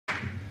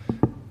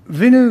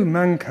Vinu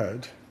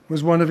Mankad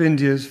was one of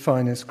India's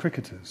finest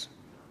cricketers.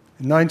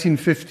 In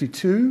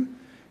 1952,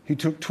 he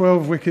took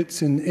 12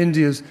 wickets in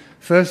India's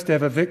first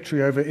ever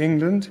victory over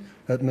England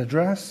at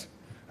Madras,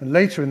 and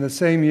later in the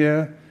same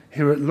year,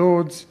 here at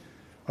Lord's,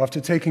 after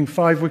taking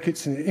 5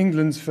 wickets in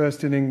England's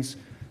first innings,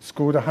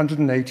 scored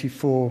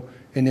 184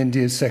 in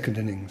India's second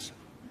innings.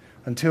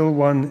 Until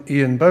one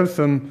Ian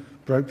Botham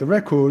broke the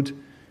record,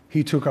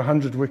 he took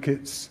 100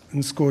 wickets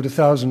and scored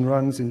 1,000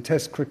 runs in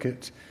Test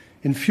cricket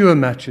in fewer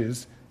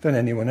matches than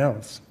anyone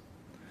else.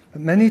 But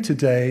many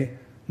today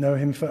know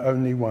him for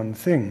only one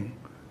thing,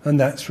 and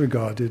that's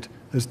regarded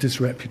as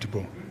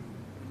disreputable.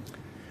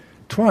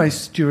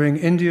 Twice during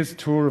India's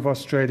tour of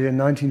Australia in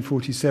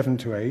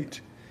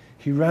 1947-8,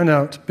 he ran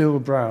out Bill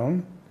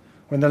Brown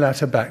when the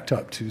latter backed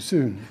up too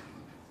soon.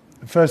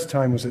 The first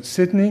time was at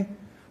Sydney,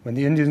 when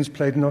the Indians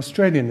played an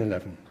Australian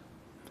 11.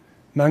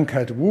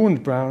 Mankad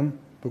warned Brown,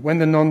 but when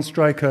the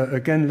non-striker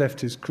again left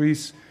his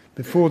crease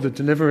before the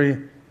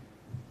delivery,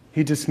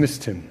 he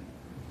dismissed him.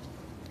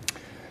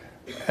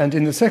 And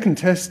in the second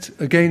test,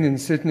 again in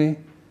Sydney,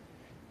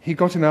 he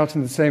got him out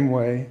in the same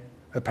way.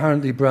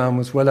 Apparently Brown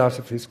was well out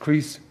of his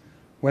crease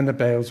when the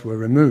bails were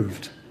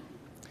removed.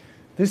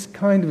 This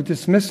kind of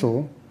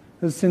dismissal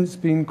has since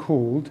been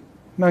called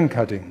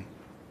Mankading.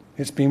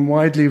 It's been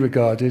widely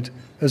regarded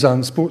as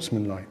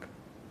unsportsmanlike.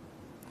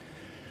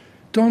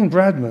 Don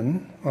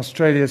Bradman,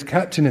 Australia's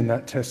captain in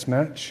that test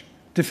match,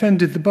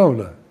 defended the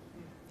bowler.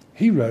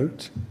 He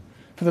wrote,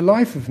 "For the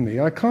life of me,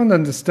 I can't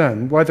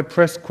understand why the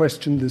press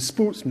questioned this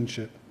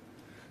sportsmanship.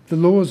 The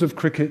laws of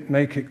cricket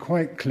make it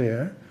quite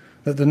clear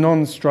that the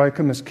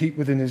non-striker must keep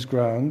within his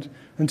ground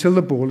until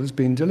the ball has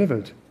been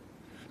delivered.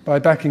 By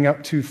backing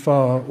up too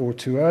far or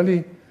too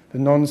early, the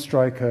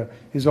non-striker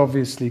is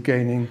obviously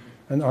gaining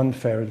an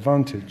unfair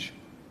advantage."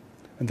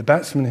 And the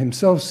batsman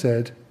himself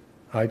said,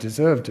 "I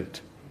deserved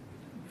it."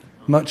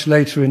 Much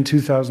later in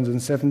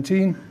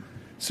 2017,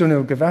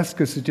 Sunil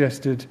Gavaskar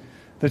suggested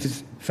that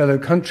his fellow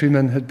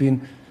countrymen had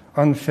been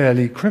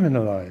unfairly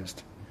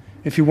criminalised.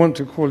 If you want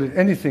to call it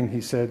anything,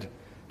 he said,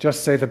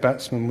 just say the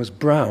batsman was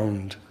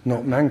browned,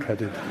 not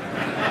Mankaded.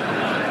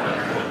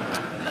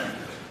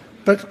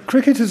 But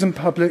cricketers and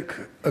public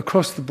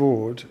across the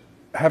board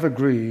have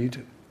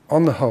agreed,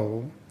 on the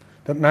whole,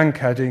 that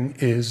Mankading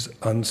is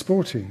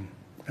unsporting.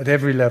 At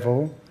every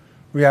level,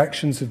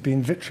 reactions have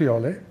been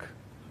vitriolic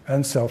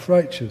and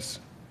self-righteous.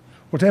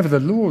 Whatever the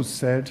laws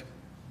said,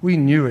 we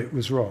knew it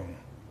was wrong,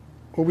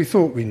 or we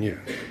thought we knew.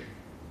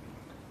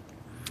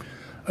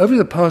 Over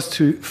the past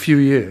few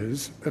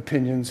years,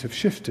 opinions have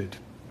shifted.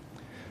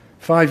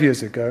 5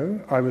 years ago,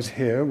 I was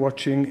here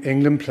watching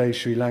England play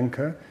Sri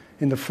Lanka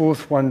in the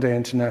 4th one-day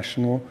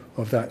international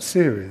of that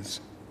series.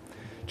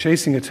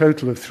 Chasing a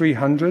total of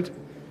 300,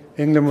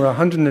 England were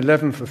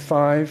 111 for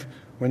 5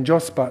 when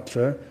Jos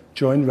Buttler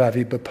joined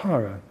Ravi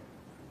Bopara.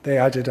 They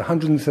added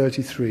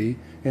 133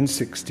 in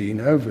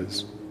 16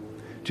 overs.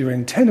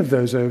 During 10 of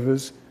those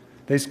overs,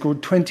 they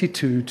scored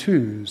 22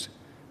 twos,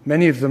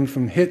 many of them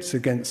from hits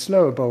against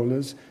slower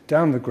bowlers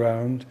down the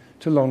ground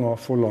to long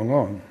off or long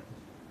on.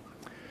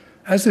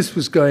 As this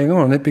was going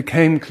on, it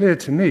became clear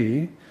to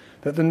me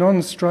that the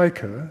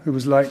non-striker, who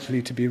was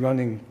likely to be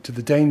running to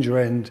the danger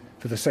end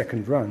for the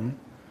second run,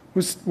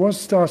 was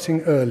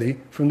starting early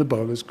from the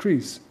bowler's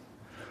crease.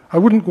 I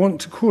wouldn't want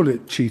to call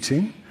it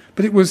cheating,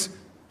 but it was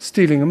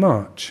stealing a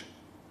march.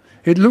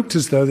 It looked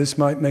as though this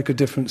might make a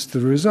difference to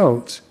the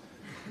result.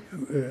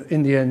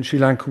 In the end, Sri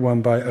Lanka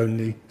won by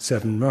only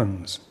 7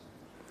 runs.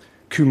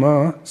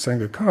 Kumar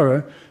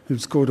Sangakkara, who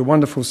scored a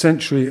wonderful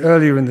century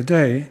earlier in the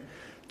day,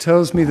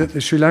 tells me that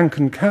the Sri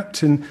Lankan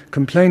captain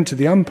complained to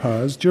the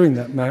umpires during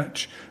that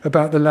match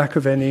about the lack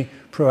of any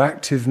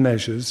proactive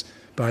measures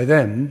by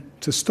them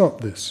to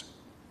stop this.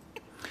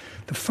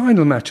 The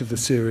final match of the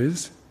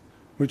series,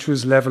 which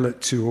was level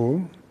at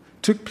 2-all,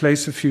 took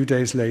place a few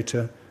days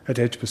later at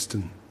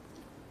Edgbaston.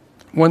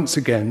 Once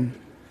again,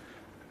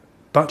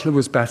 Buttler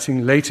was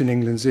batting late in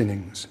England's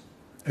innings.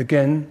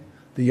 Again,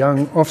 the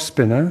young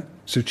off-spinner,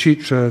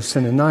 Suchitra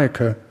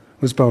Senanayake,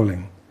 was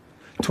bowling.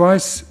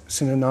 Twice,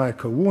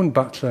 Senanayake warned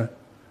Buttler,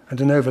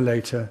 and an over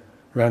later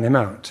ran him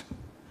out.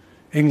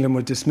 England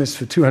were dismissed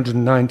for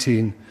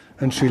 219,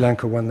 and Sri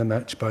Lanka won the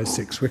match by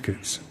 6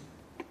 wickets.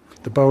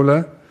 The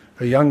bowler,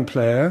 a young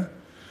player,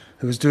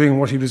 who was doing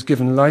what he was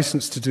given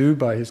license to do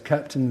by his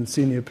captain and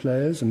senior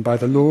players and by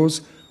the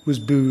laws, was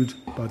booed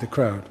by the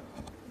crowd.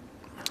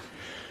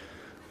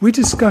 We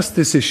discussed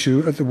this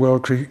issue at the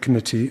World Cricket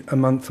Committee a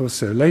month or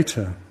so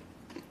later.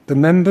 The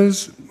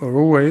members are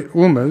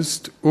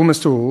almost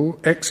all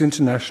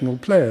ex-international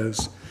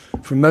players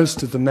from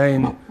most of the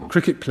main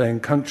cricket-playing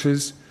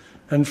countries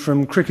and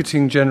from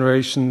cricketing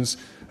generations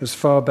as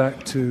far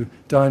back to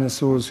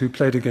dinosaurs who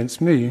played against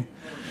me,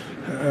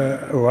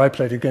 or I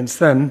played against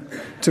them,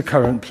 to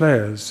current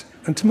players.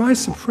 And to my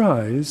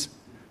surprise,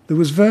 there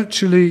was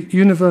virtually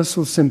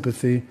universal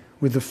sympathy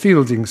with the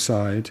fielding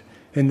side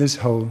in this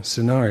whole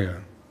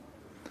scenario.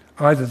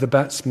 Either the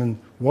batsman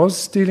was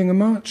stealing a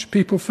march,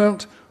 people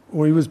felt,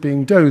 or he was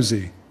being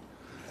dozy.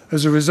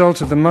 As a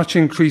result of the much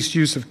increased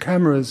use of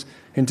cameras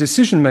in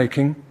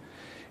decision-making,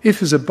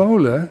 If, as a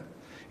bowler,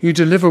 you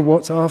deliver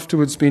what's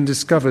afterwards been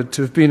discovered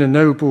to have been a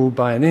no ball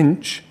by an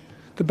inch,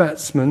 the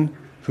batsman,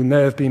 who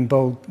may have been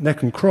bowled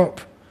neck and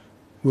crop,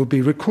 will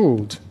be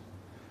recalled.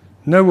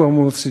 No one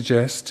will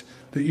suggest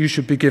that you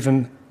should be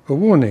given a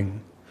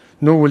warning,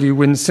 nor will you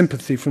win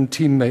sympathy from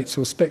teammates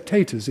or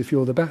spectators if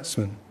you're the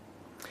batsman.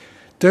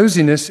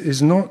 Doziness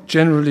is not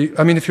generally,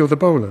 if you're the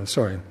bowler,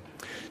 sorry.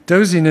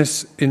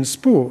 Doziness in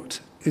sport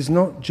is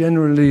not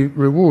generally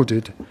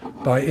rewarded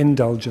by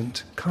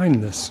indulgent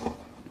kindness.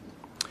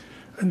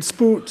 And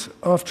sport,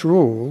 after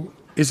all,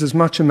 is as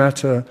much a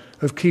matter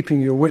of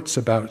keeping your wits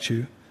about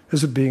you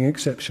as of being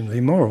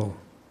exceptionally moral.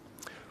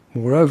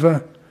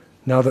 Moreover,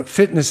 now that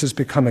fitness has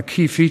become a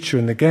key feature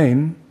in the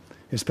game,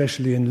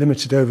 especially in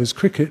limited overs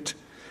cricket,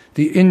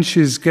 the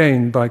inches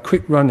gained by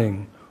quick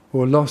running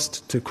or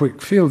lost to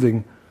quick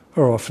fielding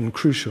are often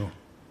crucial.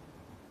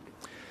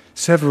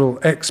 Several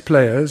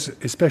ex-players,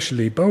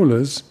 especially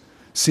bowlers,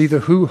 see the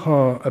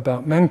hoo-ha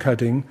about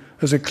Mankading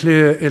as a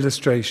clear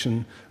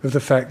illustration of the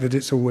fact that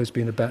it's always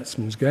been a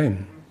batsman's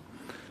game.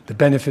 The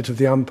benefit of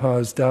the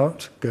umpire's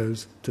doubt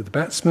goes to the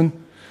batsman,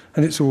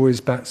 and it's always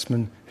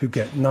batsmen who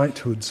get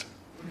knighthoods.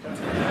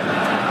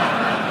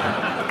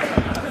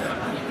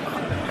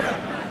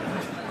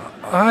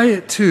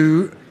 I,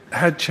 too,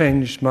 had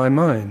changed my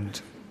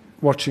mind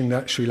watching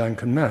that Sri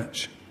Lankan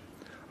match.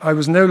 I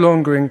was no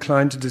longer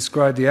inclined to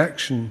describe the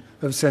action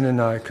of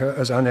Senanayake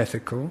as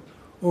unethical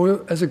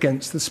or as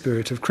against the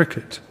spirit of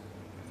cricket.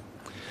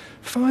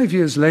 5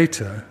 years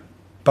later,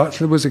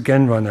 Butler was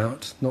again run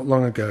out, not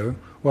long ago,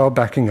 while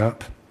backing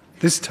up,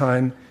 this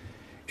time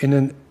in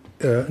an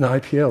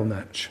IPL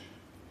match.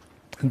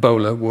 And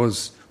bowler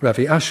was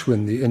Ravi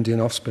Ashwin, the Indian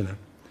off-spinner.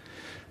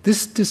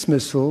 This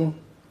dismissal,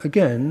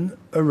 again,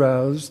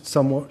 aroused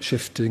somewhat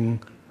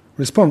shifting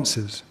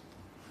responses.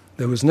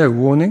 There was no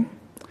warning,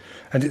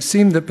 and it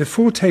seemed that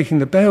before taking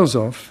the bails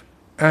off,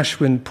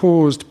 Ashwin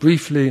paused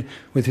briefly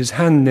with his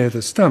hand near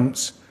the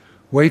stumps,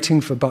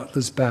 waiting for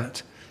Butler's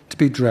bat to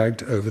be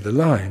dragged over the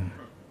line.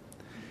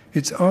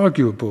 It's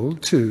arguable,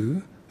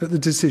 too, that the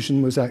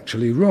decision was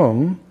actually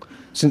wrong,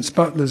 since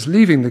Butler's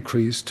leaving the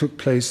crease took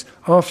place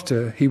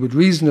after he would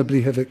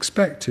reasonably have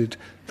expected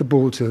the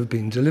ball to have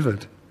been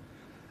delivered.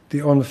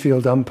 The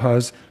on-field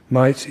umpires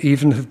might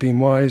even have been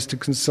wise to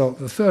consult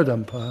the third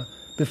umpire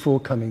before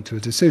coming to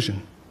a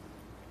decision.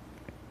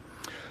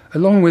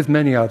 Along with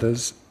many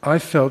others, I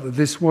felt that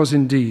this was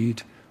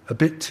indeed a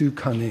bit too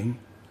cunning,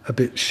 a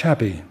bit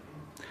shabby.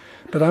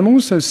 But I'm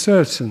also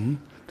certain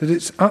that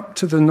it's up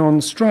to the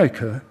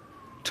non-striker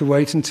to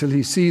wait until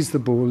he sees the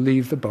ball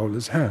leave the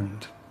bowler's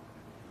hand.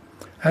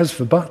 As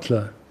for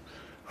Butler,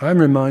 I'm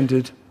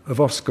reminded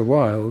of Oscar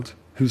Wilde,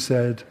 who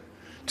said,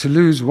 "To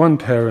lose one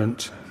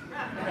parent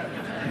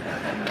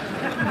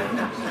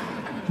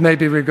may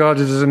be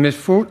regarded as a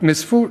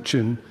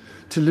misfortune.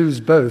 To lose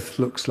both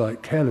looks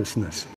like carelessness."